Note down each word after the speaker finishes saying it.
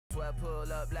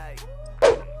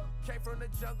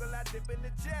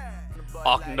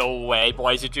Oh, no way,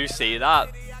 boys, did you see that?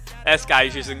 This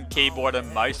guy's using keyboard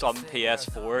and mouse on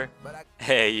PS4.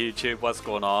 Hey YouTube, what's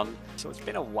going on? So it's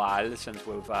been a while since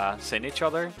we've seen each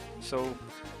other, so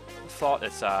thought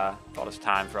it's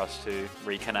time for us to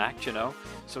reconnect, you know.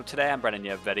 So today I'm bringing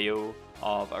you a video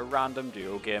of a random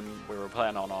duo game we were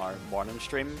playing on our morning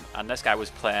stream, and this guy was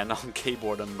playing on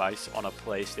keyboard and mouse on a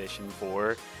PlayStation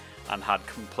 4 and had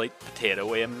complete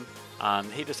potato aim,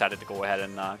 and he decided to go ahead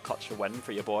and clutch the win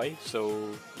for you boy.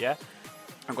 So yeah,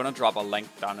 I'm going to drop a link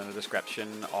down in the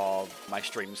description of my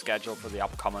stream schedule for the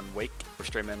upcoming week. We're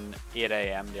streaming 8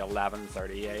 AM to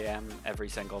 11:30 AM every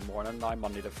single morning now,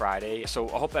 Monday to Friday. So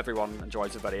I hope everyone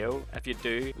enjoys the video. If you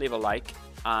do, leave a like,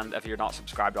 and if you're not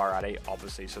subscribed already,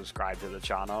 obviously subscribe to the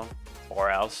channel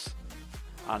or else.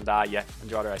 And yeah,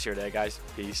 enjoy the rest of your day, guys.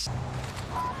 Peace.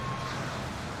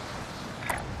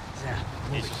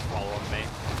 He's just following me.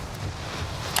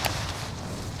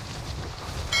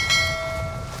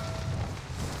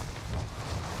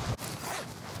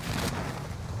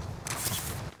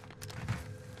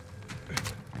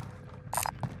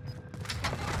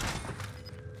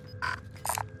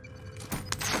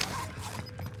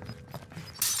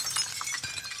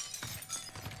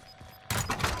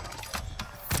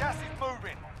 Gas is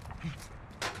moving.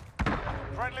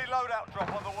 Friendly loadout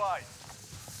drop on the way.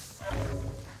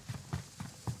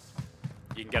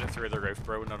 You can get it through the roof,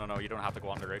 bro. No, you don't have to go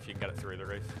on the roof. You can get it through the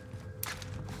roof.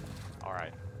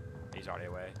 Alright. He's already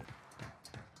away.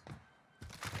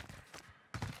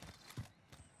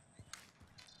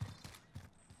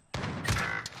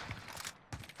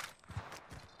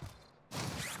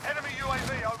 Enemy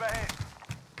UAV overhead.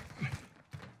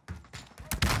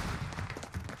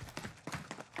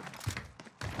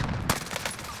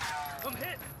 I'm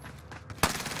hit.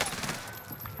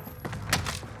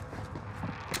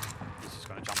 He's just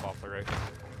gonna jump off the roof.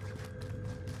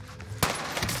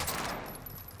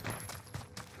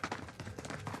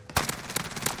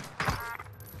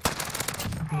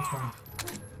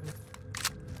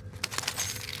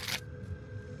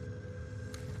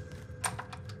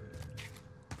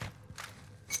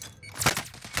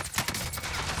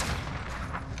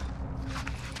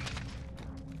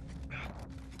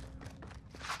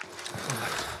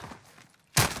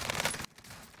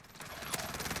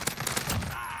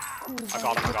 I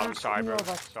got him, sorry bro.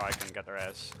 Sorry, I couldn't get their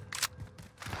ass.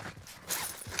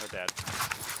 They're dead.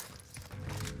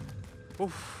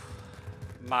 Oof.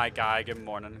 My guy, good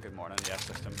morning, yes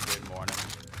system, good morning.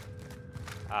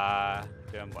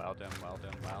 Doing well.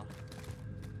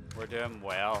 We're doing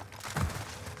well.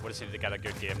 We just need to get a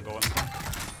good game going.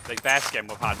 The best game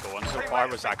we've had going so far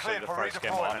was actually the first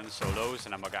game on in solos,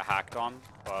 and then we got hacked on,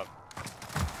 but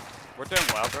we're doing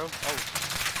well, bro. Oh.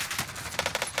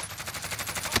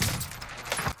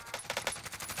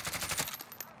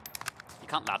 You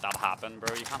can't let that happen,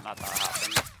 bro. You can't let that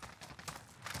happen.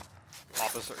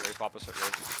 Opposite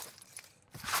roof.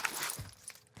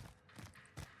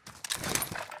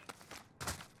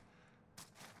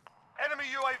 Enemy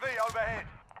UAV overhead.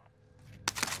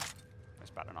 This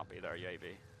better not be their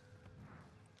UAV.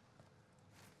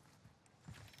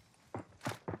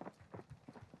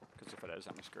 Because if it is,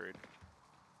 I'm screwed.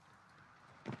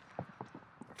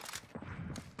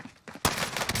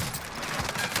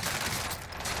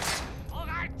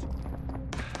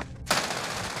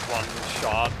 One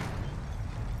shot.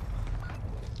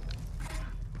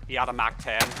 He had a Mac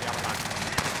 10.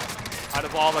 Out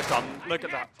of all the gun, look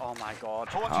at that. Oh my god.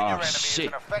 Taunting your enemy shit.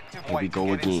 is an effective Here way we to go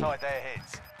get again. inside their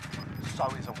heads. So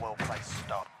is a well-placed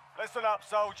stop. Listen up,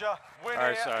 soldier. Win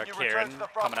There's here and you return Kieran to the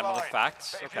front coming in with the line.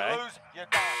 facts. But if Okay. you lose, you're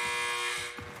done.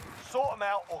 Sort them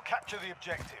out or capture the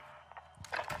objective.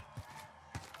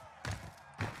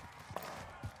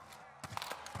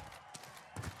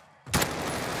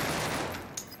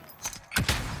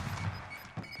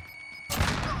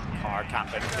 Car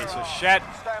camping piece of shit.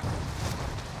 Stand.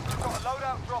 You've got a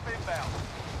loadout drop inbound.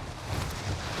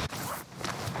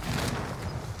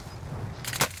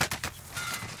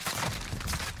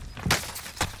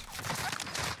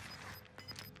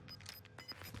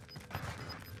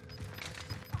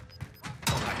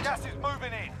 Gas is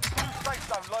moving in. New safe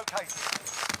zone located.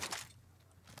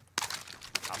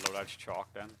 That loadout's chalk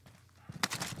then.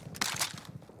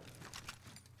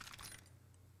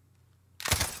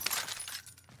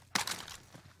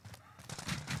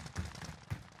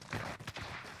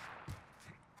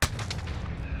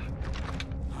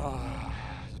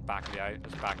 Just back me out.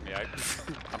 Just back me out.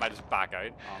 I might just back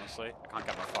out, honestly. I can't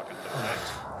get my fucking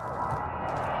defense.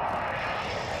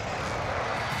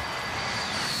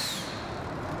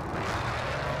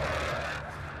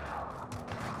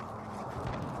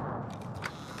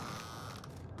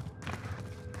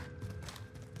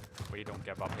 We don't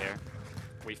give up here.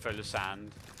 We fill the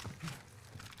sand.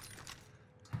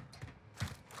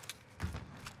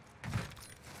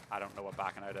 I don't know what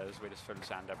backing out is. We just fill the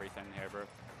sand everything here, bro.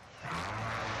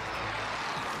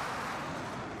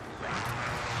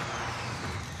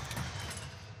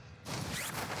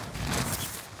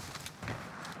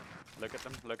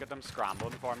 Look at them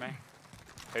scrambling for me.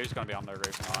 Who's gonna be on their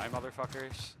roof now,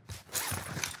 motherfuckers?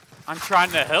 I'm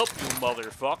trying to help you,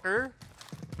 motherfucker.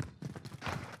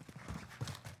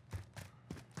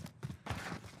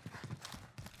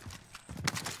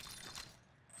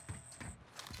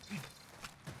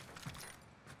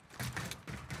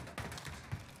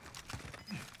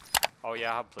 Oh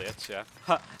yeah, I have plates, yeah.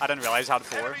 I didn't realize I had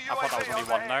 4. I thought that was only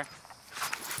 1 there.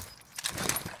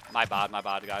 My bad,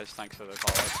 guys. Thanks for the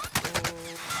call out.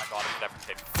 I got it, different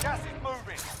team. Gas is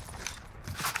moving.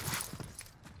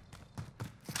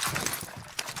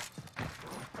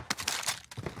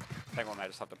 I think we might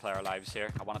just have to play our lives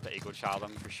here. I wanted to ego child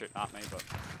them for shooting at me, but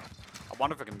I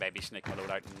wonder if we can maybe sneak my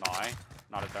load out now.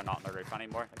 Now that they're not on the roof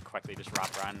anymore. And quickly just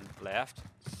wrap around left.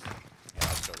 Yeah,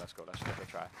 let's go. Let's give it a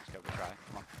try.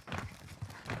 Come on.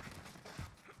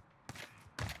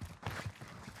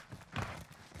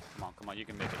 Come on, you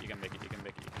can make it.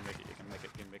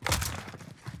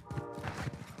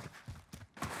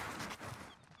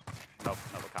 Nope,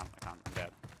 I can't. I'm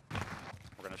dead.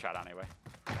 We're gonna try it anyway.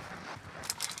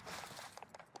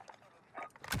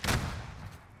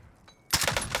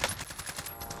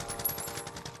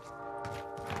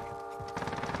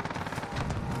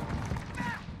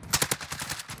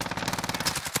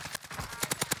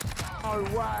 No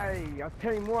way! I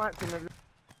team wiped him.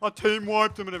 I team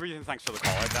wiped him and everything. Thanks for the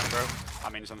call out then, bro.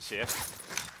 That means I'm safe.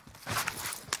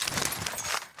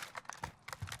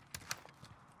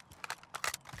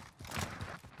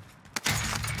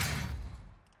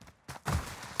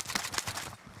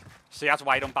 See, that's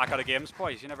why I don't back out of games,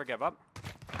 boys. You never give up.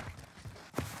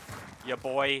 Your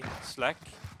boy, Slick.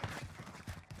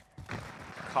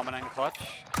 Coming in clutch.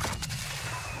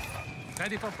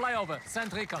 Ready for flyover.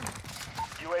 Send recon.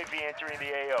 UAV entering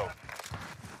the AO.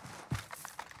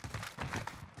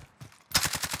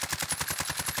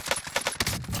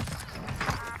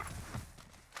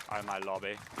 I'm in my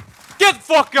lobby. Get the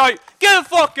fuck out! Get the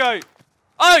fuck out!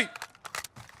 Out!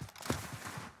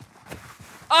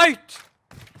 Out!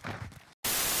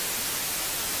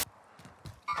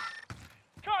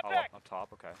 Contact! Oh, up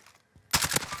top, okay.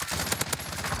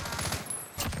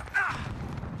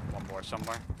 One more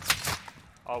somewhere.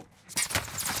 Oh.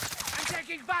 I'm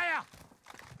taking fire!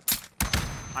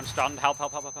 I'm stunned. Help. Bro.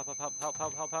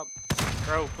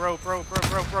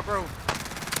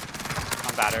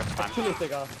 I'm better. It's fine.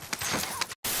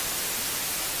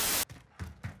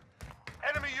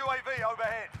 Enemy UAV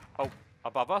overhead. Oh,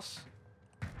 above us.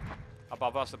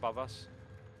 Above us.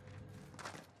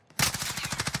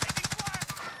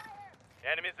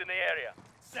 Enemies in the area.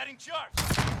 Setting charge.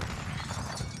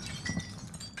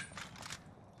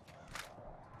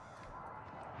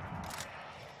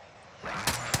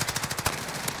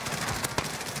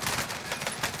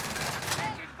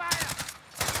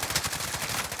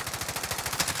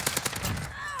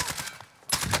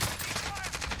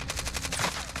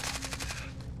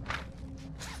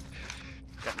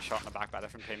 Getting shot in the back by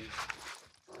different teams.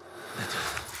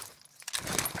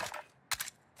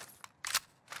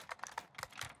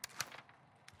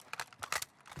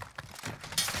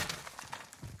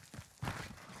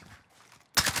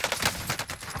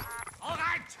 All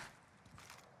right!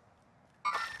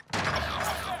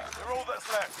 They're all that's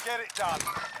left. Get it done.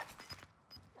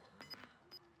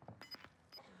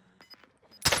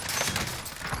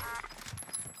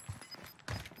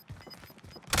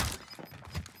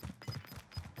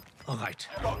 All right.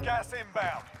 You've got gas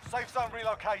inbound. Safe zone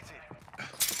relocated.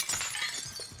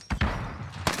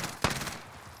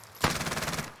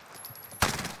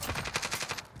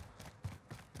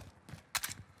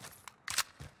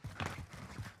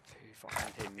 Two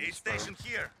fucking teams. Aid station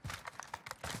here.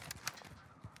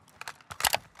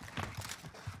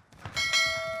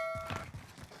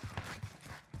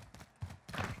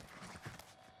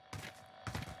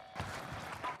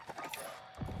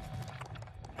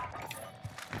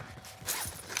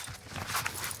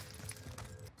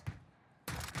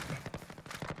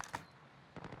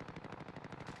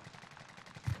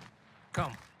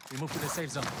 Come. We move to the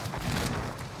safe zone.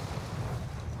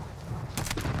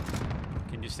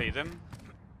 Can you see them?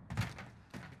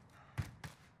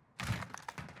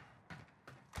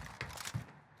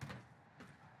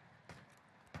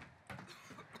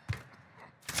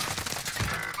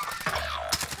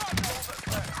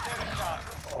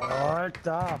 Hold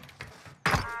up.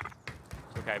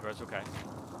 It's okay, bro. It's okay.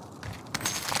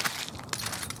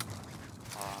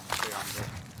 200.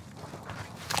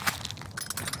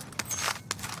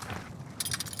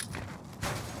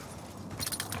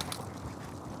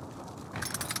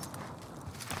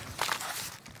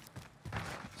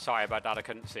 Sorry about that, I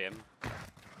couldn't see him. Oh,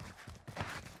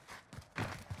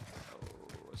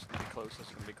 it's gonna be close, it's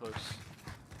gonna be close.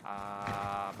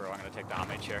 Bro, I'm gonna take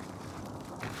damage here.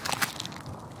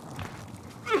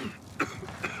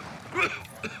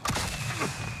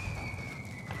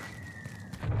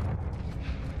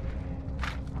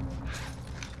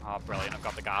 Oh, brilliant, I've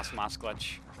got the gas mask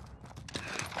glitch.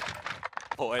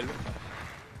 Oil.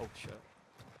 Oh, shit.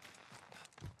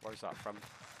 Where's that from?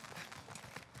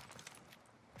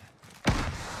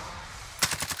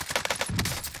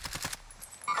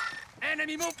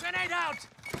 Enemy move grenade out!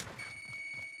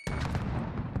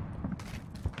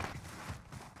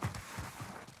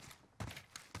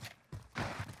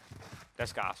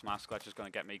 This gas mask glitch is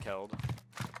gonna get me killed.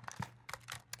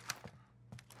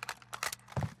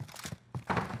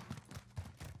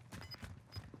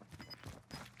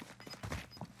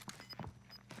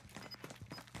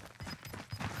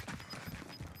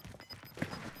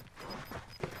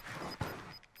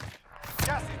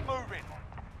 Gas is moving.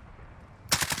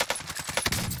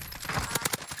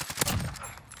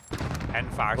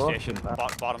 End fire Oh, station. shit.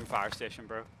 Bottom fire station,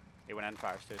 bro. He went in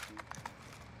fire station.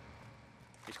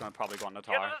 He's gonna probably go on the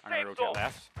Get to tower. the I'm gonna safe rotate zone.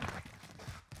 left.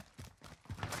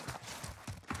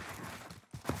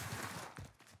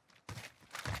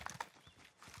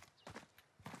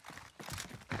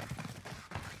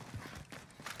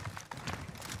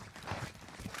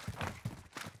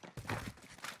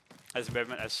 His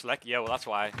movement is slick. Yeah, well that's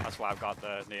why I've got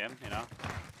the name, you know.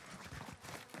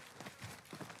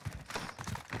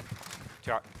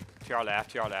 To our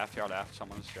left, to our left, to our left.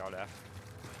 Someone's to our left.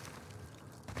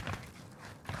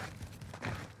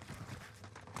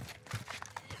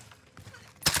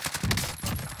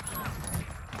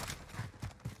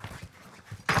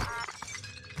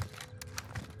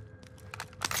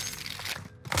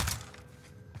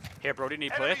 Here, bro, do you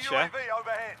need Enemy plates? Yeah. UAV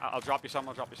overhead. I'll drop you some.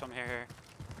 I'll drop you some. Here.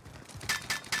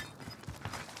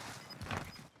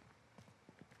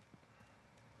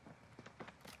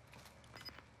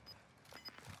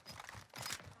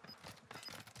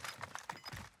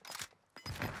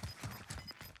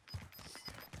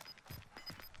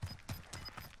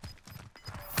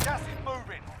 Gas is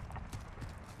moving.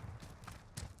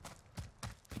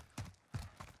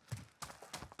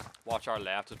 Watch our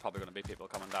left. There's probably going to be people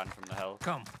coming down from the hill.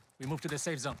 Come, we move to the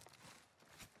safe zone.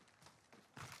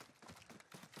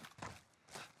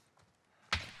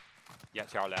 Yeah,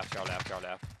 to our left, to our left, to our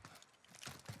left.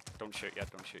 Don't shoot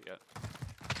yet, don't shoot yet.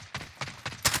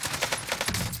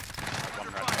 One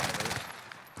right there.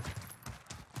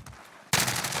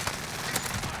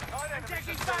 Nine enemies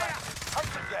taking still fire. active. Hunt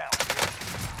them down.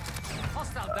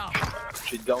 Hostile down.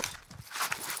 She's down.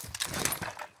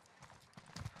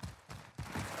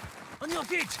 On your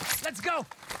feet, let's go!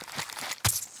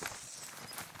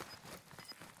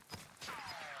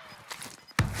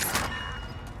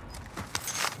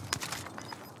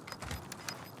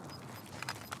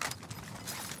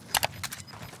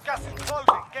 Gas is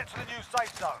closing. Get to the new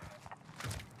safe zone.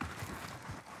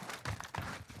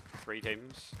 3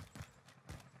 teams.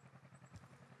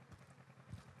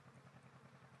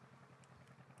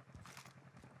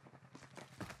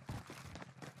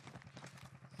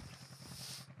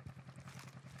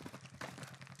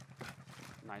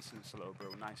 Nice and slow, bro.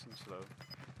 Nice and slow.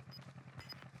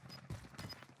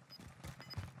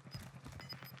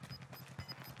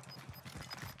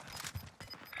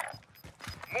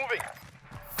 Moving.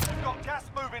 We've got gas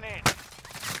moving in.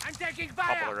 I'm taking Top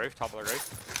fire! of the roof, top of the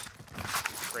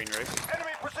roof. Green roof.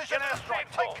 Enemy precision airstrike.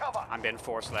 Take cover. I'm being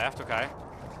forced left, okay.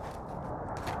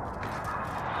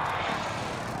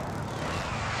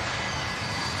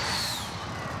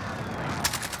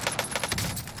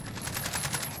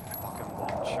 Fucking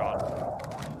one shot.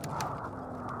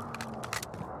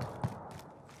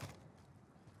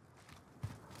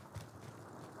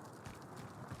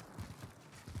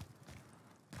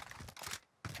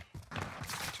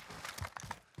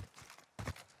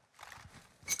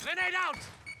 Grenade out!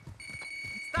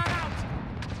 Stun out!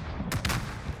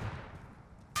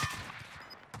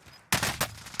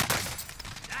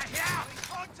 Here!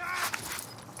 Contact!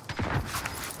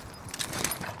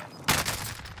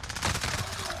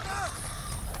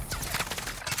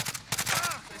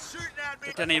 They're shooting at me!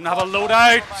 Didn't even have a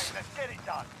loadout! Let's get it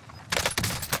done.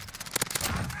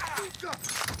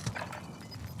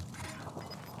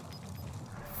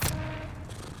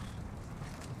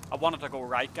 I wanted to go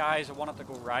right, guys. I wanted to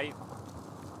go right.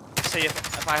 See,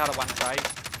 if I had a went right.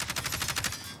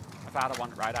 If I had a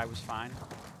went right, I was fine.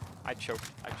 I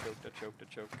choked. I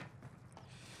choked.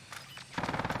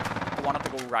 I wanted to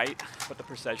go right, but the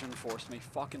precision forced me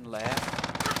fucking left.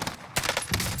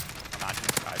 Imagine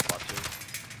this guy clutches.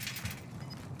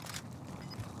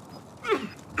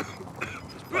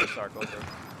 Just play circle, bro.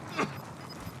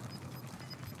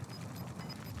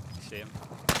 See him.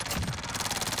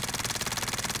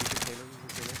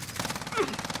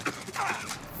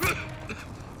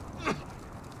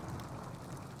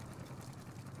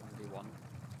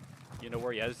 You know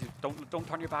where he is. Don't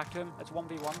turn your back to him. It's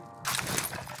 1v1.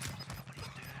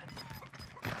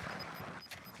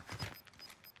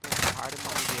 Hard him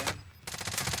on the game.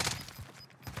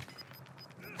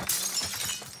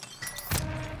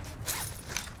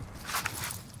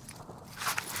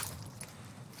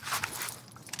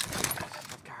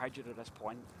 I've carried you to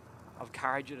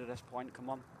this point. Come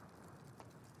on.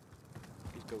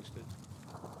 He's ghosted.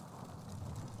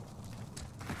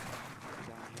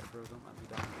 Down here, bro. Don't let me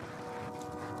down.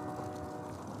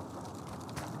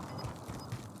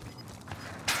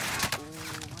 Oh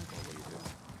my god, what are you doing?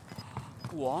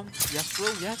 Go on. Yes, bro.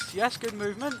 Yes. Good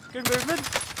movement.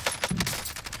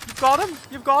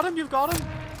 You've got him.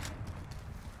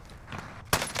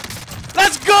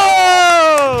 Let's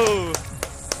go!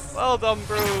 Well done,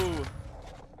 bro.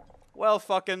 Well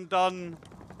fucking done.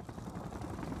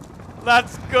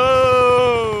 Let's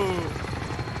go!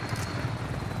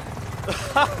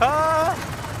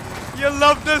 You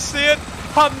love to see it.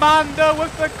 Amanda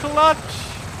with the clutch.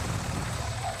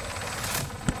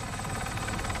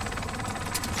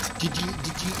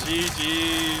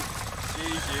 GG.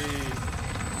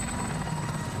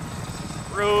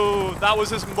 Bro, that was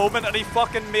his moment and he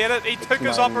fucking made it. He took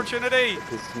his opportunity.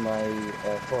 It's my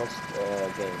first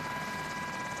game.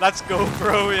 Let's go,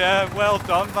 bro. Yeah, well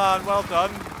done, man. Well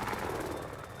done.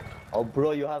 Oh,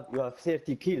 bro, you have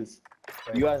 30 kills.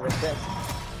 You are the best.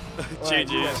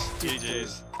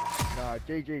 GG's. Nah,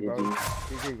 GG, bro.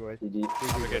 GG, boys.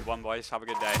 Have a good one, boys. Have a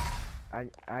good day.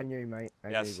 And you, mate.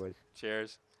 And Yes. you, boys.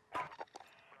 Cheers.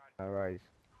 Alright.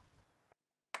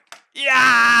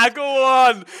 Yeah, go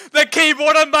on. The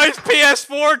keyboard and mouse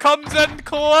PS4 comes in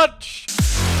clutch.